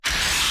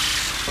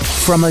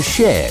From a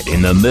shed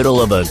in the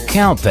middle of a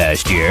cow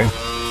pasture,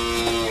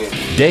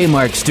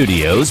 Daymark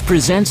Studios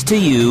presents to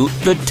you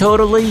the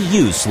Totally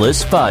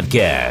Useless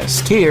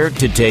Podcast. Here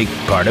to take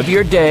part of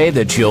your day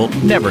that you'll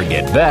never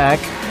get back,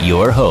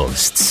 your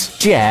hosts,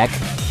 Jack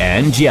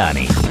and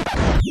Johnny.